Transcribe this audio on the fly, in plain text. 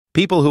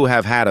People who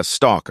have had a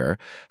stalker,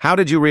 how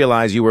did you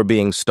realize you were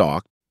being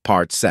stalked?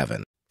 Part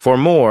 7. For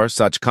more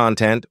such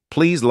content,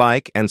 please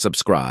like and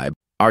subscribe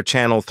our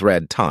channel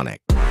Thread Tonic.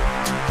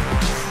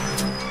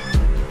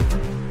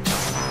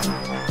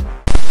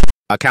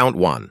 Account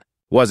 1.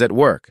 Was at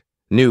work.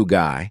 New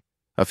guy.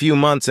 A few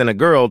months and a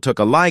girl took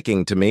a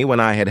liking to me when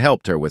I had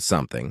helped her with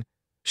something.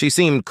 She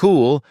seemed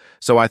cool,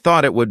 so I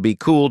thought it would be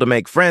cool to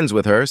make friends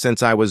with her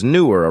since I was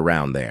newer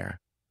around there.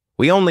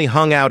 We only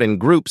hung out in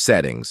group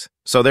settings,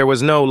 so there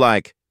was no,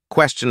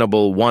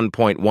 questionable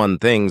 1.1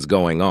 things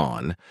going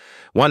on.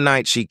 One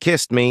night she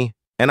kissed me,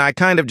 and I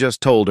kind of just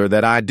told her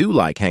that I do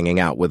like hanging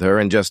out with her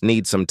and just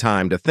need some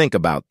time to think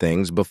about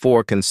things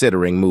before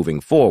considering moving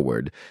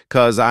forward,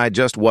 'cause I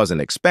just wasn't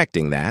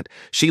expecting that.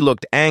 She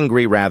looked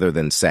angry rather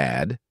than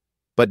sad,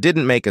 but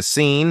didn't make a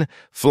scene.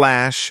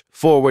 Flash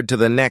forward to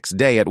the next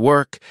day at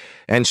work,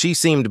 and she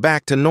seemed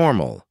back to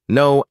normal.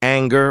 No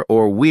anger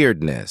or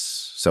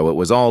weirdness, so it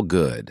was all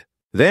good.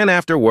 Then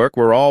after work,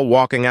 we're all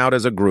walking out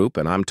as a group,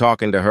 and I'm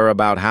talking to her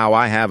about how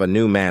I have a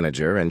new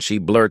manager, and she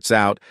blurts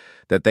out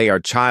that they are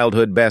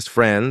childhood best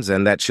friends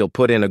and that she'll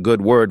put in a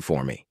good word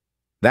for me.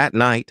 That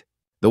night,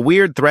 the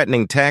weird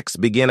threatening texts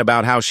begin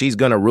about how she's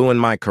gonna ruin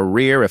my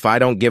career if I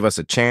don't give us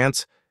a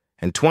chance,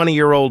 and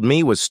 20-year-old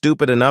me was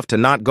stupid enough to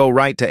not go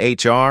right to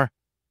HR.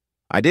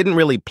 I didn't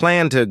really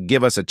plan to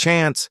give us a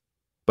chance,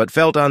 but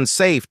felt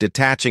unsafe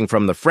detaching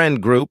from the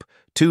friend group.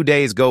 2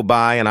 days go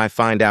by and I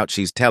find out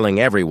she's telling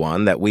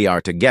everyone that we are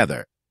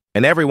together,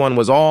 and everyone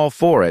was all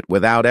for it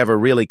without ever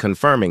really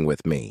confirming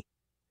with me.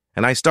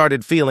 And I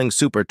started feeling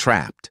super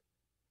trapped.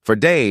 For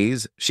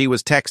days, she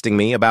was texting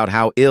me about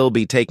how I'll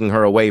be taking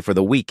her away for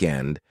the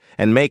weekend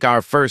and make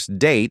our first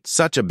date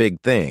such a big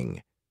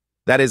thing.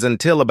 That is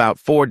until about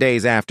 4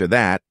 days after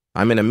that,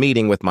 I'm in a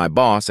meeting with my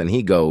boss and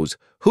he goes,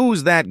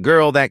 "Who's that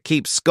girl that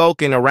keeps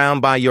skulking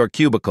around by your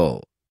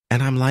cubicle?"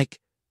 And I'm like,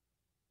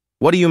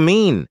 "What do you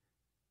mean?"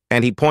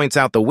 And he points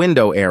out the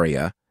window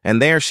area,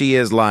 and there she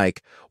is,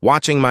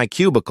 watching my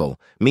cubicle.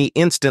 Me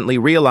instantly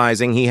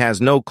realizing he has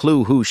no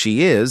clue who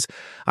she is,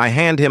 I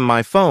hand him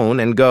my phone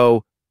and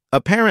go,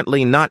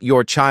 "Apparently not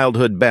your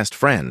childhood best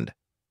friend."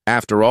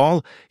 After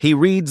all, he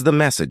reads the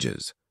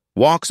messages,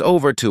 walks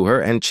over to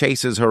her and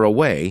chases her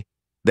away,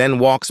 then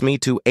walks me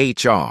to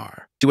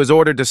HR. She was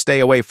ordered to stay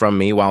away from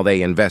me while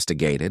they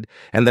investigated,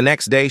 and the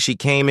next day she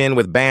came in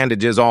with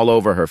bandages all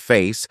over her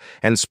face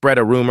and spread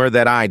a rumor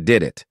that I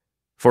did it.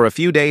 For a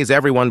few days,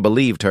 everyone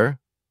believed her,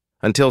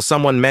 until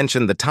someone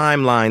mentioned the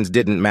timelines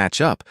didn't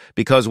match up,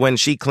 because when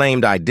she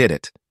claimed I did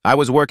it, I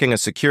was working a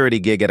security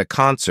gig at a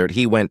concert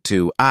he went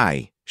to.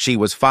 She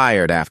was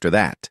fired after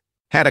that.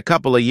 Had a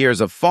couple of years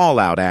of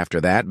fallout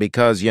after that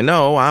because,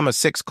 I'm a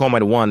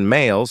 6'1"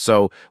 male,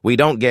 so we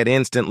don't get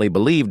instantly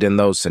believed in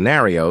those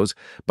scenarios,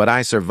 but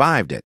I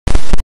survived it.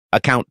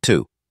 Account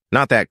 2.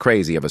 Not that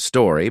crazy of a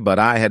story, but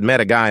I had met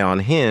a guy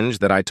on Hinge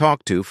that I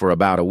talked to for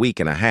about a week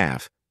and a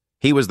half.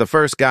 He was the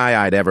first guy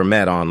I'd ever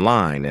met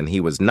online, and he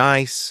was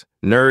nice,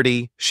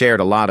 nerdy, shared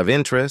a lot of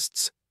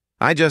interests.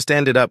 I just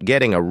ended up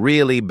getting a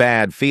really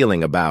bad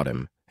feeling about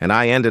him, and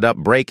I ended up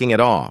breaking it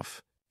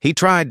off. He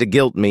tried to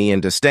guilt me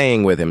into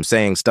staying with him,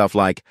 saying stuff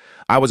like,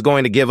 "I was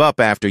going to give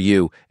up after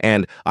you,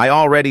 and I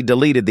already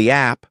deleted the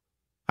app."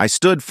 I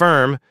stood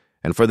firm,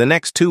 and for the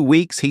next 2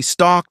 weeks, he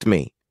stalked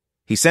me.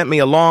 He sent me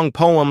a long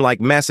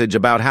poem-like message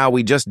about how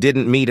we just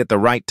didn't meet at the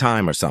right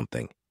time or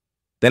something.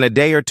 Then a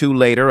day or two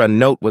later, a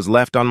note was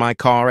left on my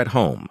car at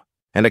home,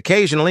 and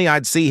occasionally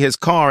I'd see his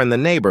car in the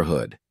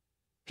neighborhood.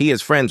 He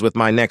is friends with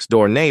my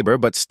next-door neighbor,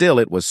 but still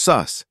it was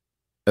sus.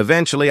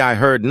 Eventually, I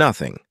heard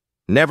nothing.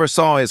 Never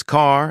saw his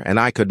car, and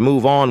I could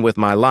move on with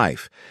my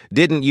life.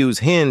 Didn't use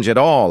Hinge at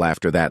all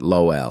after that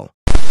lol.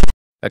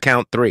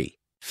 Account 3.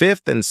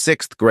 5th and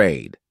 6th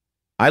grade.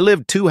 I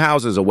lived 2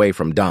 houses away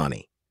from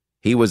Donnie.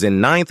 He was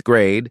in 9th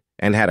grade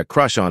and had a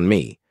crush on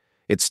me.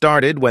 It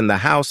started when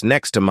the house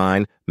next to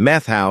mine,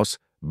 Meth House,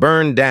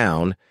 burned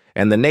down,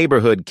 and the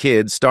neighborhood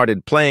kids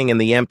started playing in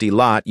the empty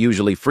lot,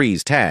 usually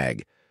freeze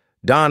tag.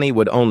 Donnie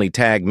would only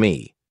tag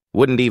me,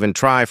 wouldn't even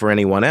try for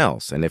anyone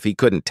else, and if he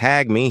couldn't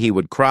tag me, he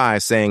would cry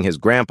saying his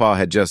grandpa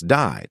had just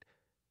died.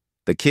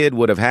 The kid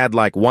would have had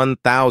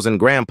 1,000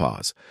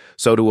 grandpas,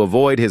 so to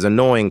avoid his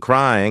annoying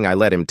crying, I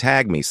let him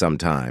tag me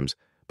sometimes,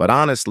 but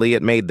honestly,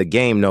 it made the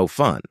game no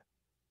fun.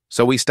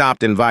 So we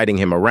stopped inviting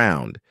him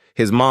around.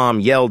 His mom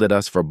yelled at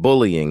us for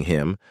bullying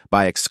him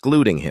by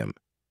excluding him.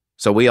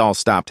 So we all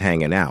stopped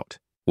hanging out.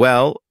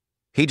 Well,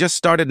 he just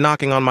started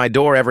knocking on my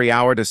door every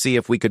hour to see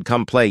if we could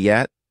come play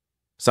yet.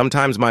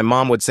 Sometimes my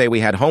mom would say we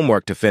had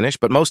homework to finish,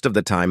 but most of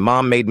the time,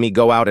 Mom made me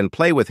go out and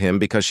play with him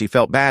because she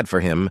felt bad for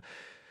him.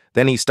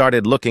 Then he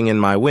started looking in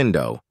my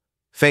window,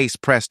 face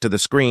pressed to the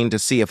screen to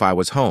see if I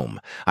was home.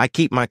 I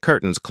keep my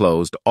curtains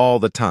closed all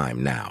the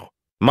time now.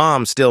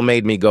 Mom still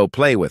made me go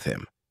play with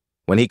him.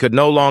 When he could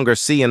no longer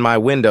see in my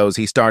windows,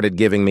 he started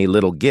giving me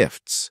little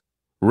gifts.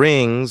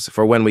 Rings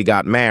for when we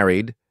got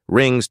married,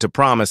 rings to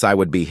promise I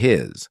would be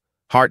his,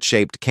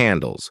 heart-shaped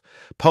candles,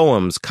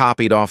 poems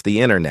copied off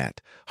the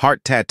internet,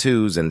 heart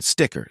tattoos and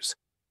stickers.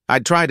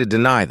 I'd try to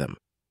deny them.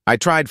 I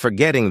tried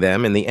forgetting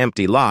them in the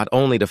empty lot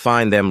only to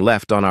find them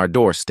left on our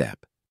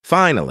doorstep.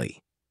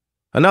 Finally,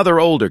 another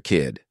older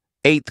kid,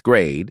 8th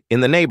grade, in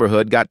the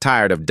neighborhood got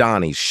tired of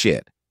Donnie's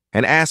shit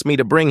and asked me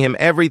to bring him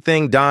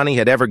everything Donnie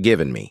had ever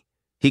given me.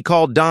 He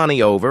called Donnie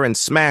over and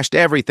smashed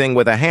everything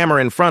with a hammer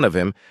in front of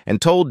him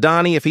and told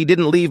Donnie if he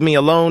didn't leave me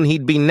alone,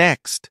 he'd be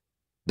next.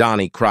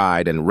 Donnie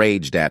cried and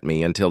raged at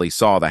me until he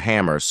saw the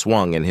hammer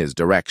swung in his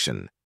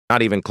direction.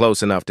 Not even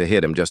close enough to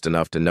hit him, just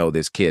enough to know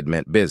this kid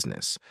meant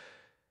business.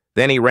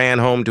 Then he ran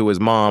home to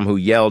his mom, who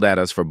yelled at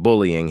us for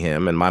bullying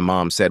him, and my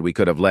mom said we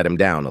could have let him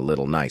down a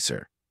little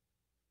nicer.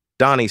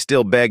 Donnie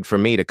still begged for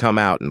me to come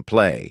out and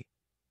play,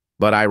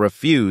 but I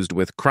refused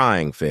with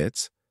crying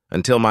fits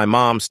until my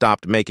mom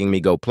stopped making me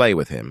go play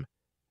with him,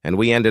 and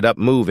we ended up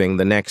moving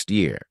the next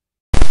year.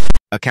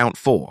 Account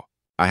 4.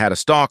 I had a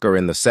stalker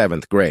in the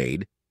 7th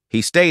grade.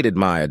 He stated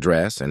my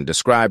address and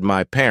described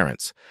my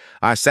parents.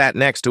 I sat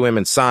next to him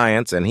in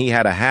science, and he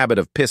had a habit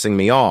of pissing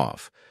me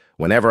off.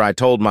 Whenever I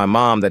told my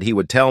mom that he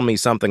would tell me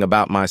something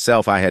about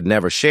myself I had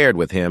never shared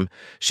with him,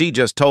 she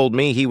just told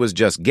me he was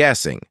just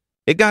guessing.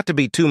 It got to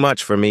be too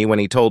much for me when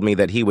he told me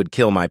that he would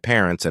kill my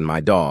parents and my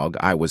dog.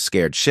 I was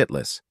scared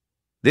shitless.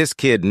 This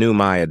kid knew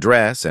my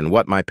address and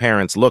what my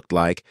parents looked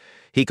like.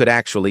 He could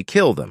actually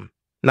kill them.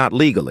 Not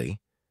legally,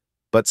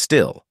 but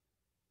still.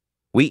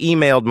 We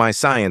emailed my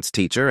science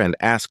teacher and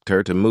asked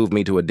her to move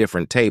me to a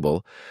different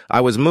table.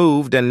 I was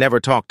moved and never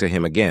talked to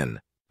him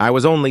again. I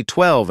was only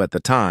 12 at the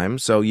time,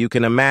 so you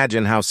can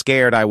imagine how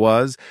scared I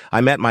was. I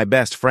met my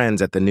best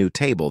friends at the new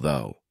table,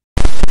 though.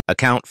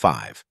 Account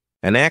 5.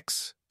 An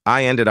ex.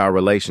 I ended our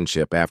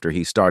relationship after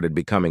he started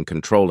becoming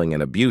controlling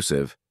and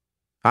abusive.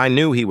 I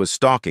knew he was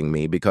stalking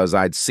me because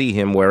I'd see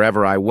him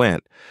wherever I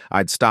went.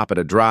 I'd stop at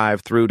a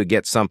drive-thru to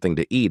get something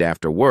to eat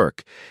after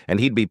work,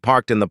 and he'd be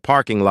parked in the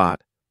parking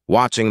lot,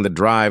 watching the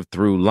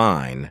drive-thru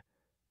line.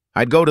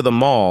 I'd go to the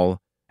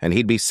mall, and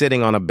he'd be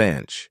sitting on a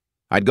bench.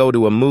 I'd go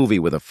to a movie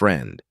with a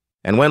friend,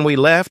 and when we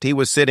left, he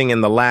was sitting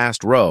in the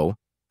last row.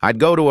 I'd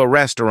go to a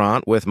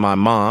restaurant with my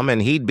mom,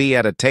 and he'd be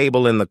at a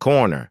table in the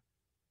corner.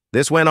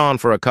 This went on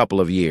for a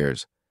couple of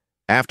years.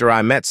 After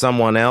I met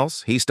someone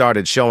else, he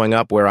started showing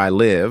up where I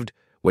lived,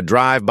 would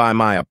drive by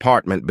my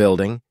apartment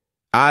building,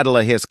 idle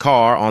his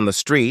car on the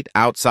street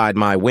outside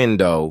my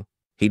window.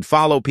 He'd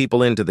follow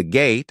people into the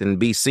gate and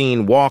be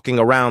seen walking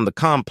around the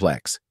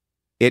complex.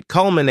 It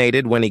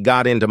culminated when he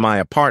got into my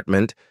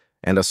apartment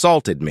and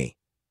assaulted me.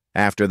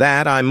 After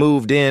that, I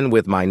moved in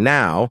with my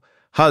now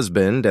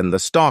husband, and the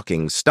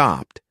stalking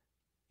stopped.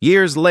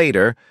 Years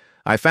later,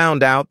 I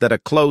found out that a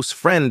close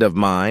friend of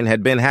mine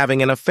had been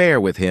having an affair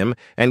with him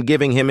and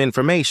giving him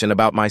information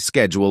about my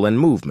schedule and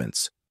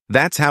movements.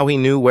 That's how he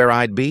knew where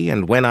I'd be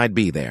and when I'd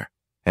be there,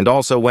 and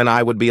also when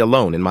I would be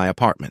alone in my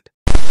apartment.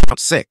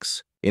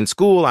 6. In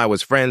school, I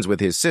was friends with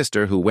his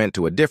sister, who went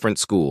to a different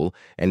school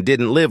and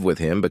didn't live with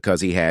him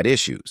because he had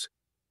issues.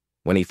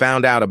 When he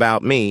found out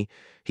about me,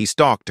 he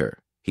stalked her.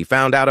 He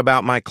found out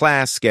about my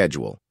class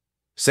schedule.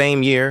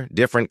 Same year,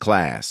 different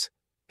class.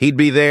 He'd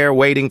be there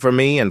waiting for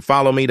me and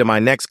follow me to my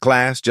next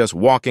class, just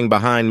walking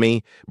behind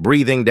me,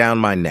 breathing down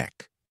my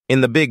neck.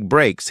 In the big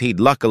breaks, he'd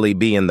luckily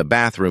be in the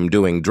bathroom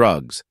doing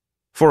drugs.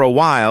 For a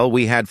while,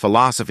 we had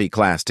philosophy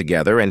class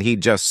together, and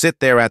he'd just sit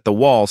there at the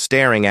wall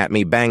staring at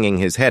me, banging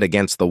his head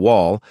against the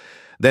wall.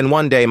 Then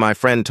one day, my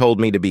friend told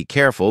me to be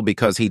careful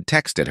because he'd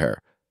texted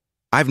her.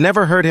 I've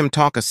never heard him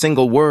talk a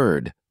single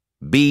word.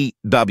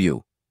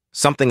 B.W.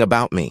 Something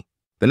about me.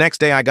 The next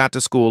day, I got to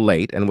school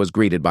late and was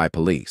greeted by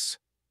police.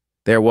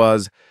 There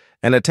was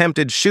an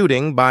attempted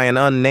shooting by an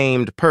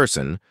unnamed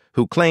person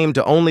who claimed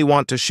to only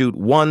want to shoot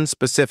one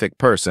specific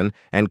person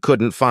and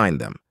couldn't find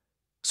them.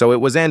 So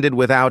it was ended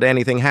without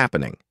anything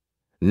happening.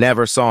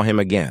 Never saw him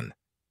again.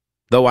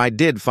 Though I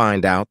did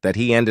find out that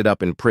he ended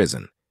up in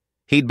prison.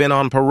 He'd been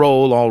on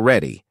parole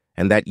already,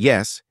 and that,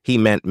 yes, he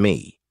meant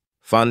me.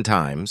 Fun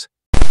times.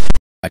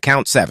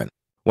 Account 7.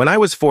 When I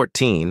was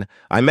 14,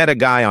 I met a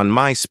guy on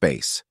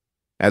MySpace,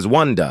 as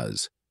one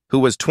does, who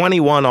was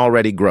 21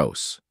 already.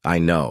 Gross, I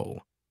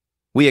know.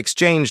 We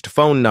exchanged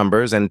phone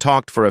numbers and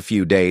talked for a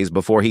few days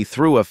before he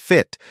threw a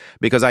fit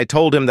because I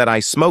told him that I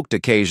smoked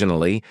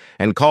occasionally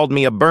and called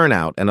me a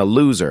burnout and a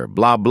loser,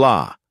 blah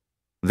blah.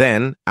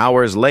 Then,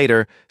 hours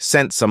later,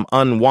 sent some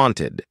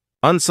unwanted,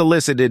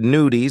 unsolicited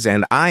nudies,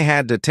 and I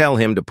had to tell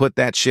him to put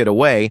that shit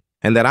away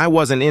and that I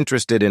wasn't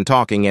interested in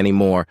talking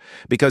anymore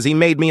because he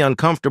made me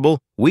uncomfortable.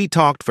 We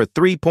talked for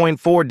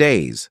 3.4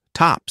 days,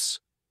 tops.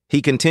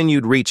 He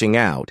continued reaching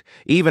out,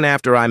 even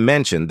after I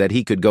mentioned that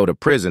he could go to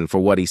prison for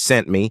what he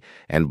sent me,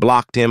 and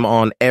blocked him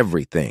on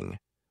everything.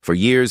 For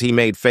years, he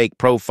made fake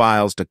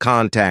profiles to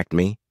contact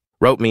me,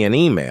 wrote me an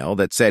email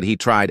that said he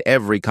tried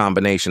every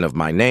combination of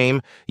my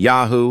name,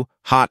 Yahoo,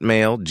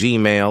 Hotmail,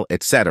 Gmail,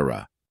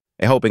 etc.,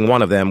 hoping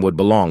one of them would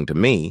belong to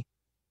me.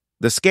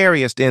 The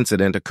scariest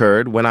incident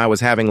occurred when I was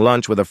having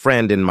lunch with a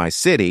friend in my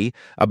city,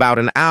 about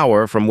an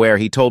hour from where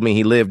he told me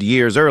he lived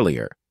years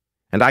earlier,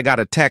 and I got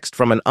a text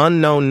from an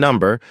unknown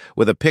number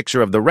with a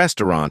picture of the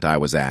restaurant I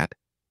was at.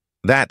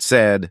 That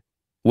said,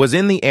 was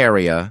in the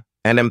area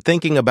and am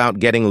thinking about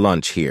getting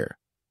lunch here.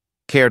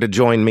 Care to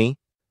join me?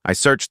 I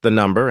searched the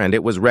number, and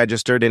it was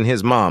registered in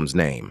his mom's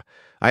name.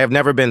 I have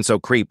never been so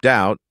creeped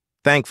out.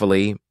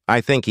 Thankfully,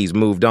 I think he's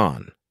moved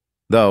on.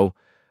 Though,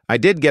 I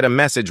did get a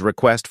message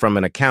request from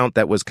an account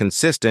that was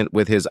consistent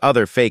with his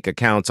other fake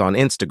accounts on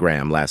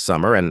Instagram last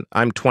summer, and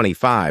I'm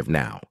 25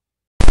 now.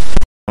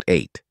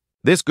 8.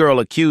 This girl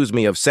accused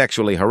me of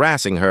sexually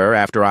harassing her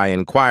after I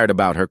inquired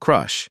about her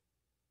crush.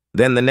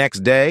 Then the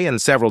next day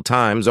and several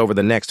times over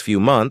the next few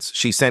months,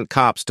 she sent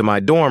cops to my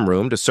dorm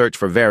room to search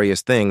for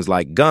various things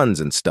like guns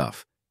and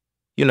stuff.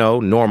 You know,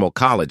 normal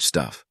college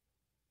stuff.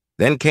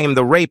 Then came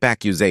the rape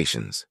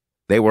accusations.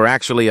 They were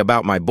actually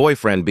about my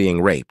boyfriend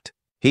being raped.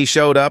 He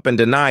showed up and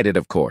denied it,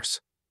 of course.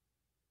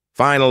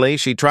 Finally,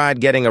 she tried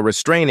getting a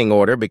restraining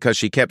order because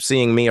she kept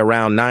seeing me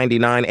around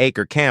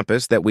 99-acre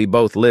campus that we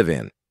both live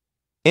in.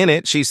 In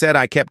it, she said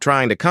I kept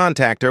trying to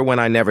contact her when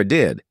I never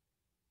did.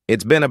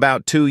 It's been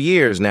about 2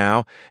 years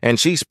now, and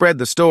she spread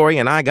the story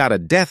and I got a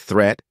death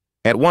threat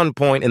at one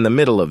point in the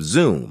middle of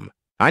Zoom.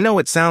 I know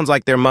it sounds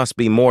like there must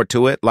be more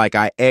to it, like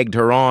I egged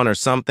her on or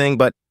something,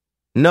 but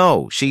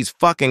no, she's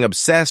fucking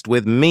obsessed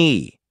with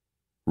me.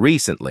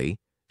 Recently,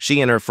 she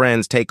and her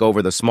friends take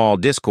over the small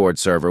Discord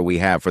server we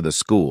have for the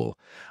school.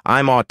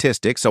 I'm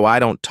autistic, so I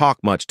don't talk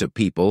much to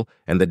people,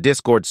 and the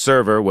Discord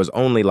server was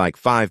only like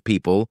 5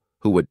 people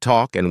who would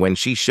talk, and when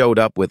she showed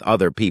up with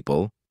other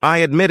people,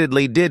 I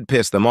admittedly did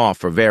piss them off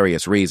for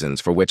various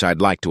reasons for which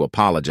I'd like to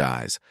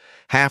apologize.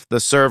 Half the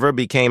server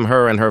became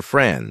her and her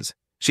friends.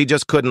 She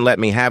just couldn't let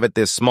me have it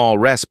this small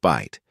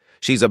respite.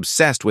 She's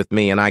obsessed with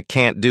me and I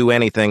can't do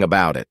anything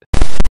about it.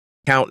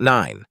 Count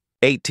 9.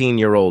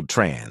 18-year-old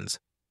trans.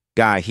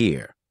 Guy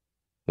here.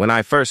 When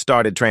I first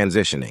started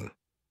transitioning,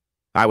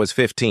 I was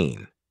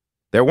 15.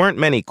 There weren't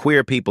many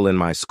queer people in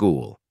my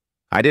school.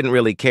 I didn't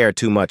really care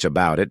too much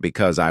about it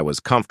because I was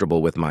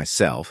comfortable with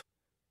myself.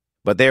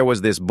 But there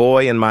was this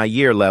boy in my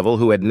year level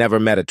who had never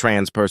met a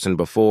trans person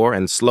before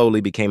and slowly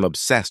became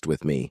obsessed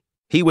with me.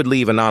 He would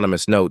leave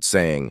anonymous notes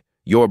saying,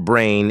 "Your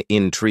brain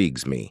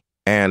intrigues me,"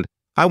 and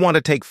 "I want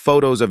to take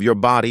photos of your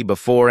body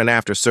before and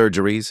after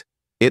surgeries."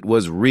 It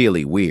was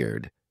really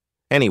weird.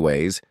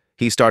 Anyways,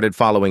 he started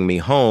following me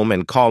home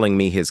and calling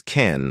me his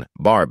Ken,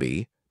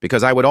 Barbie,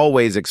 because I would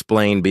always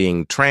explain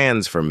being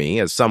trans for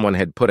me as someone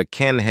had put a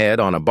Ken head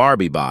on a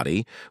Barbie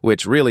body,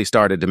 which really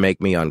started to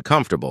make me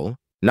uncomfortable.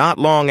 Not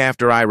long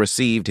after I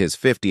received his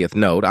 50th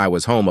note, I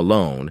was home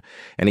alone,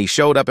 and he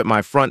showed up at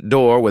my front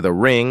door with a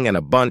ring and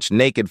a bunch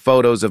naked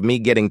photos of me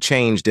getting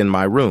changed in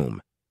my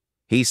room.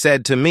 He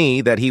said to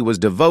me that he was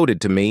devoted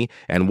to me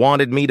and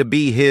wanted me to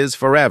be his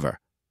forever.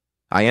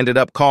 I ended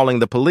up calling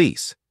the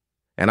police,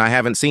 and I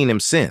haven't seen him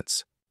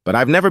since. But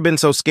I've never been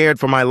so scared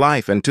for my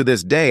life, and to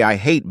this day I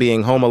hate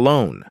being home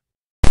alone.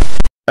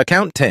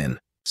 Account 10.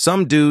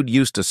 Some dude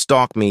used to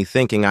stalk me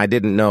thinking I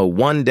didn't know.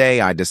 One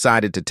day I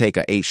decided to take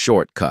a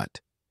shortcut.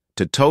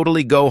 To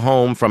totally go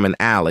home from an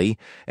alley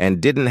and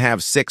didn't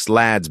have 6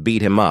 lads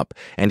beat him up,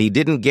 and he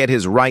didn't get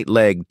his right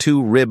leg,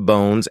 2 rib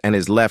bones, and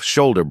his left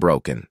shoulder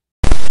broken.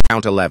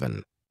 Count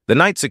 11. The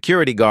night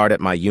security guard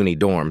at my uni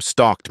dorm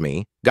stalked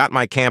me, got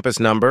my campus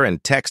number,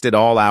 and texted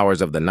all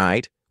hours of the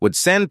night, would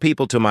send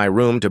people to my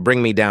room to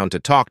bring me down to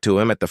talk to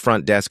him at the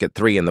front desk at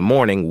 3 in the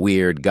morning.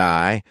 Weird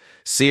guy.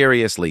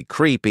 Seriously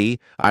creepy.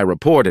 I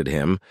reported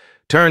him.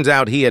 Turns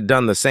out he had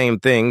done the same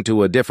thing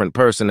to a different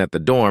person at the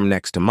dorm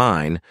next to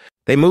mine.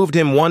 They moved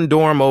him one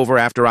dorm over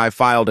after I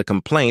filed a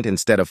complaint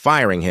instead of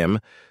firing him.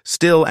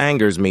 Still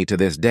angers me to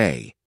this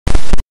day.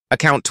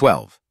 Account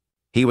 12.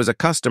 He was a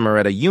customer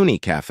at a uni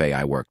cafe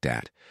I worked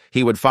at.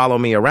 He would follow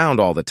me around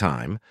all the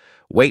time,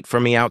 wait for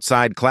me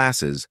outside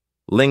classes,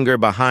 linger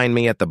behind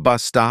me at the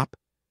bus stop.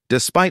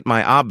 Despite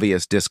my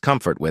obvious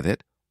discomfort with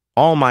it,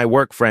 all my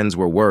work friends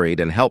were worried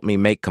and helped me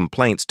make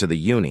complaints to the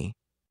uni.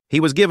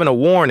 He was given a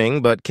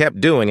warning but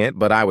kept doing it,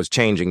 but I was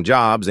changing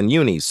jobs and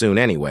uni soon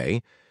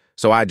anyway,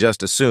 so I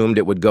just assumed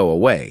it would go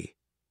away.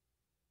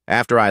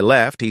 After I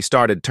left, he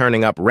started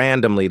turning up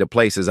randomly to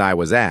places I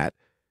was at,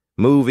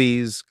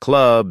 movies,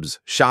 clubs,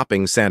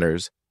 shopping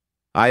centers.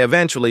 I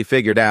eventually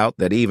figured out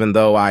that even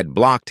though I'd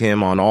blocked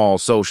him on all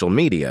social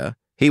media,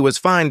 he was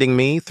finding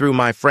me through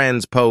my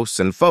friends' posts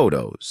and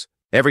photos.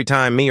 Every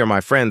time me or my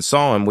friends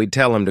saw him, we'd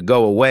tell him to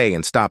go away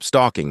and stop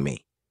stalking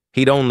me.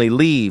 He'd only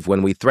leave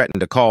when we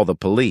threatened to call the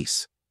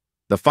police.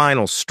 The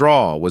final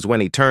straw was when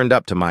he turned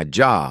up to my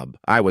job.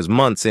 I was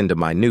months into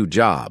my new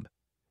job.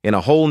 In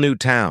a whole new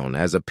town,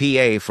 as a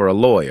PA for a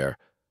lawyer,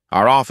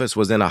 our office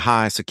was in a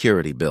high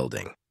security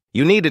building.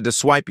 You needed to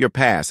swipe your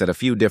pass at a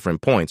few different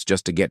points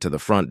just to get to the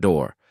front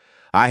door.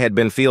 I had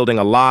been fielding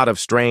a lot of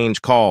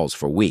strange calls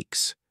for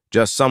weeks.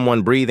 Just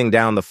someone breathing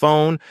down the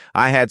phone.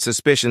 I had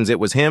suspicions it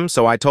was him,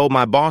 so I told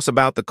my boss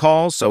about the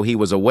calls so he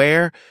was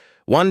aware.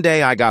 One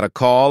day I got a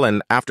call,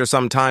 and after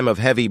some time of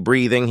heavy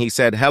breathing, he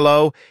said,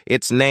 "Hello,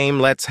 it's Name,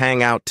 let's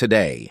hang out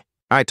today."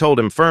 I told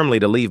him firmly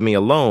to leave me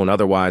alone,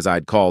 otherwise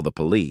I'd call the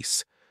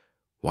police.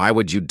 "Why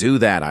would you do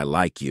that? I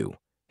like you,"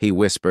 he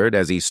whispered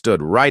as he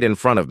stood right in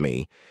front of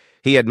me.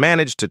 He had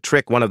managed to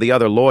trick one of the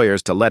other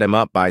lawyers to let him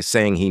up by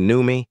saying he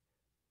knew me.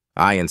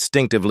 I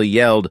instinctively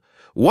yelled,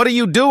 "What are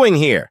you doing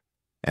here?"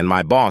 and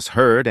my boss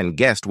heard and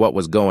guessed what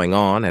was going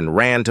on and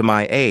ran to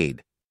my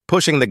aid.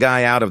 Pushing the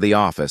guy out of the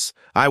office,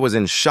 I was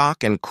in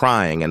shock and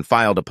crying and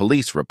filed a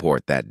police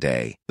report that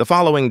day. The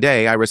following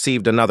day, I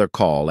received another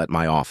call at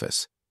my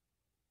office.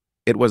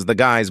 It was the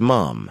guy's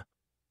mom.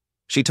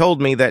 She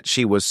told me that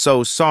she was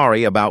so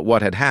sorry about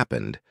what had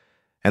happened,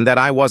 and that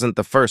I wasn't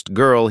the first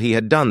girl he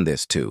had done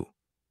this to.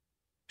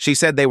 She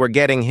said they were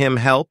getting him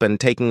help and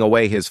taking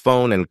away his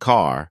phone and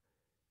car,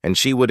 and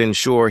she would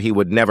ensure he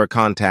would never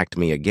contact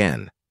me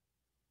again.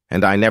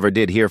 And I never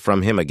did hear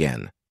from him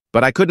again.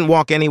 But I couldn't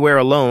walk anywhere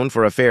alone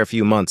for a fair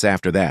few months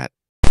after that.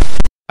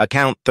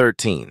 Account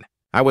 13.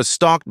 I was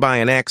stalked by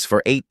an ex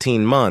for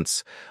 18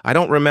 months. I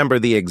don't remember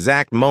the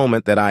exact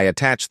moment that I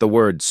attached the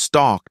word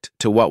stalked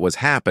to what was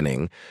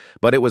happening,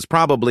 but it was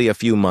probably a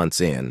few months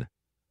in.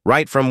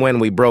 Right from when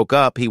we broke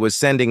up, he was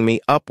sending me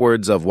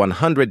upwards of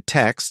 100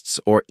 texts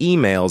or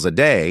emails a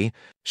day,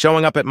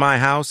 showing up at my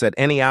house at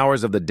any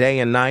hours of the day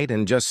and night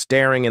and just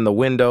staring in the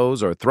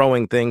windows or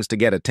throwing things to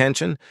get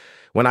attention.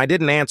 When I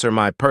didn't answer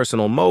my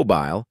personal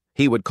mobile,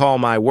 he would call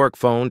my work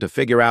phone to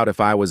figure out if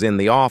I was in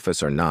the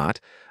office or not.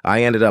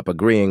 I ended up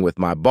agreeing with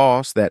my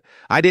boss that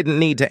I didn't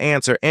need to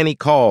answer any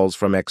calls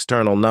from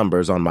external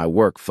numbers on my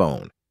work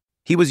phone.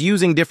 He was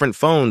using different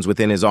phones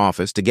within his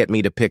office to get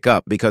me to pick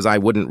up because I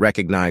wouldn't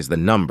recognize the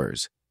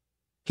numbers.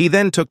 He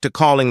then took to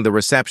calling the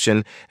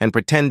reception and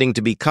pretending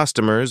to be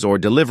customers or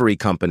delivery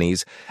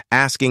companies,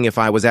 asking if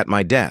I was at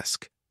my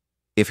desk.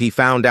 If he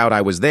found out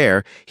I was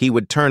there, he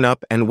would turn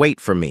up and wait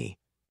for me.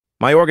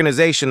 My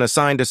organization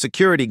assigned a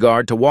security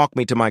guard to walk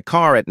me to my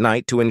car at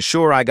night to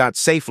ensure I got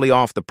safely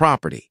off the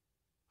property.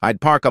 I'd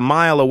park a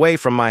mile away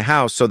from my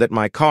house so that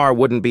my car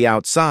wouldn't be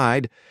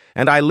outside,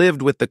 and I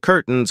lived with the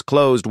curtains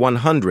closed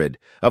 100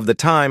 of the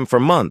time for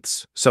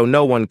months so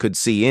no one could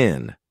see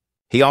in.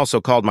 He also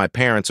called my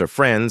parents or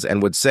friends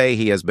and would say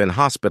he has been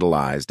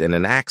hospitalized in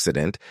an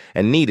accident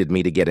and needed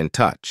me to get in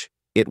touch.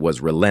 It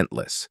was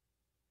relentless.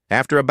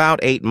 After about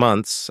 8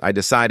 months, I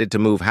decided to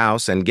move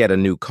house and get a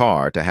new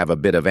car to have a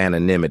bit of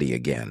anonymity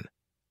again.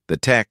 The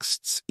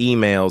texts,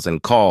 emails,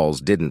 and calls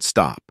didn't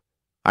stop.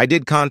 I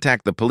did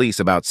contact the police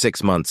about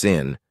 6 months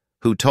in,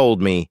 who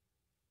told me,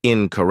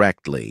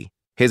 incorrectly,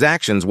 his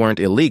actions weren't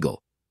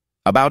illegal.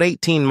 About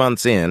 18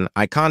 months in,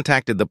 I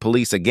contacted the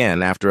police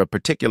again after a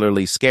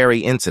particularly scary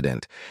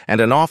incident, and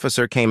an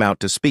officer came out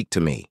to speak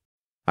to me.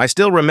 I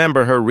still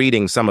remember her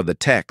reading some of the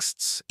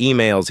texts,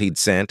 emails he'd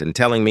sent, and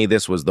telling me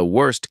this was the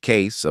worst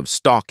case of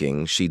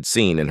stalking she'd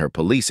seen in her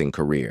policing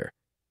career,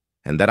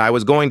 and that I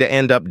was going to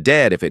end up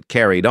dead if it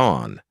carried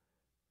on.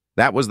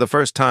 That was the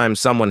first time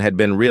someone had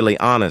been really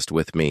honest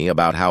with me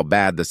about how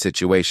bad the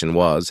situation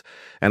was,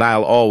 and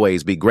I'll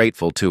always be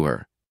grateful to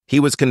her. He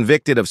was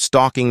convicted of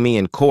stalking me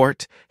in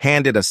court,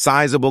 handed a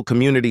sizable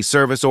community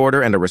service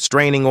order and a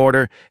restraining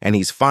order, and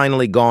he's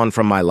finally gone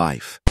from my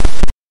life.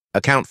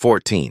 Account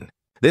 14.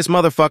 This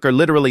motherfucker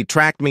literally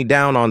tracked me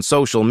down on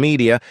social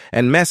media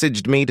and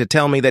messaged me to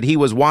tell me that he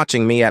was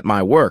watching me at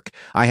my work.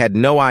 I had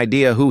no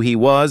idea who he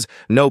was,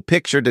 no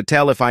picture to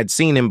tell if I'd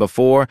seen him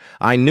before.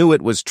 I knew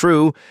it was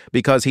true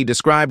because he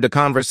described a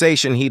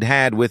conversation he'd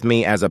had with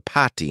me as a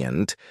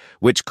patient,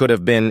 which could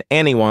have been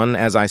anyone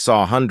as I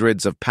saw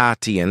hundreds of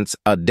patients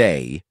a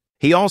day.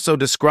 He also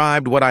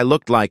described what I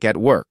looked like at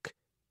work.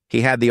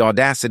 He had the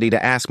audacity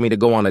to ask me to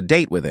go on a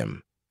date with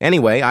him.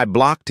 Anyway, I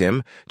blocked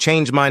him,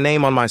 changed my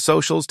name on my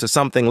socials to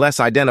something less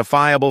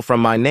identifiable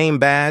from my name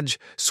badge,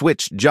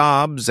 switched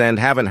jobs, and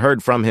haven't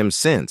heard from him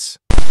since.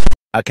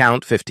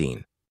 Account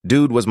 15.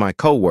 Dude was my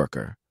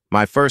coworker.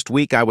 My first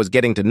week I was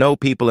getting to know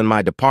people in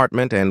my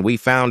department, and we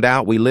found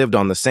out we lived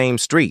on the same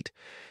street.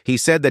 He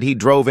said that he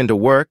drove into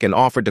work and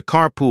offered to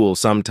carpool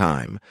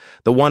sometime.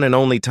 The one and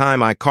only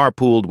time I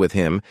carpooled with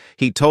him,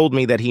 he told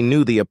me that he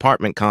knew the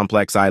apartment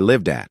complex I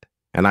lived at.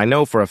 And I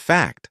know for a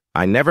fact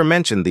I never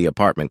mentioned the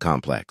apartment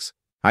complex.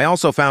 I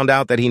also found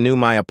out that he knew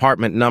my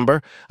apartment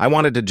number. I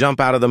wanted to jump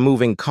out of the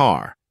moving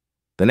car.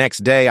 The next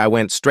day, I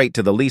went straight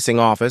to the leasing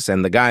office,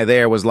 and the guy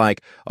there was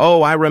like,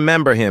 "Oh, I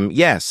remember him.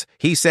 Yes,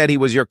 he said he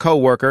was your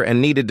coworker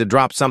and needed to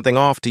drop something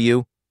off to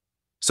you."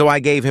 So I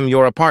gave him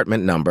your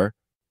apartment number.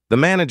 The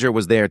manager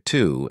was there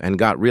too and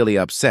got really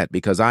upset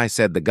because I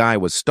said the guy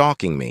was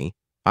stalking me.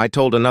 I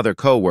told another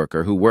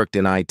coworker who worked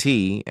in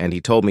IT, and he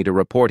told me to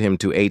report him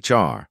to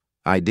HR.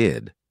 I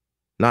did.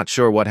 Not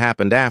sure what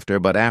happened after,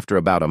 but after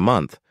about a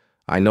month,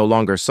 I no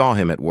longer saw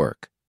him at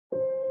work.